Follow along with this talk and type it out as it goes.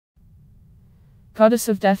Goddess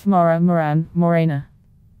of death Moran, Morena.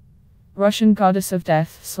 Russian goddess of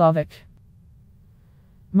death, Slavic.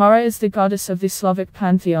 Mara is the goddess of the Slavic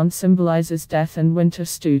pantheon, symbolizes death and winter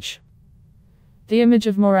stooge. The image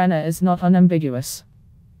of Morana is not unambiguous.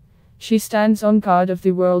 She stands on guard of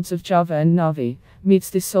the worlds of Java and Navi, meets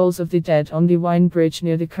the souls of the dead on the wine bridge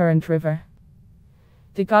near the currant river.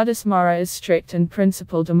 The goddess Mara is strict and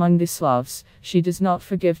principled among the Slavs. She does not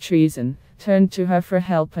forgive treason, turned to her for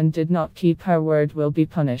help and did not keep her word will be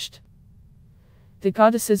punished. The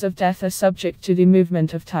goddesses of death are subject to the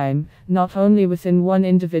movement of time, not only within one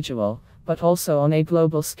individual, but also on a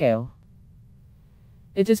global scale.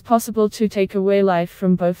 It is possible to take away life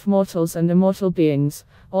from both mortals and immortal beings,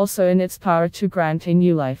 also in its power to grant a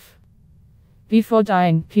new life. Before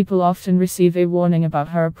dying, people often receive a warning about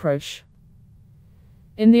her approach.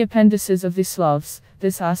 In the appendices of the Slavs,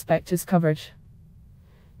 this aspect is covered.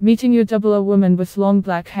 Meeting your double, a woman with long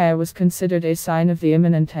black hair, was considered a sign of the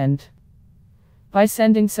imminent end. By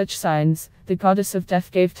sending such signs, the goddess of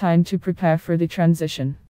death gave time to prepare for the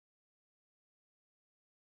transition.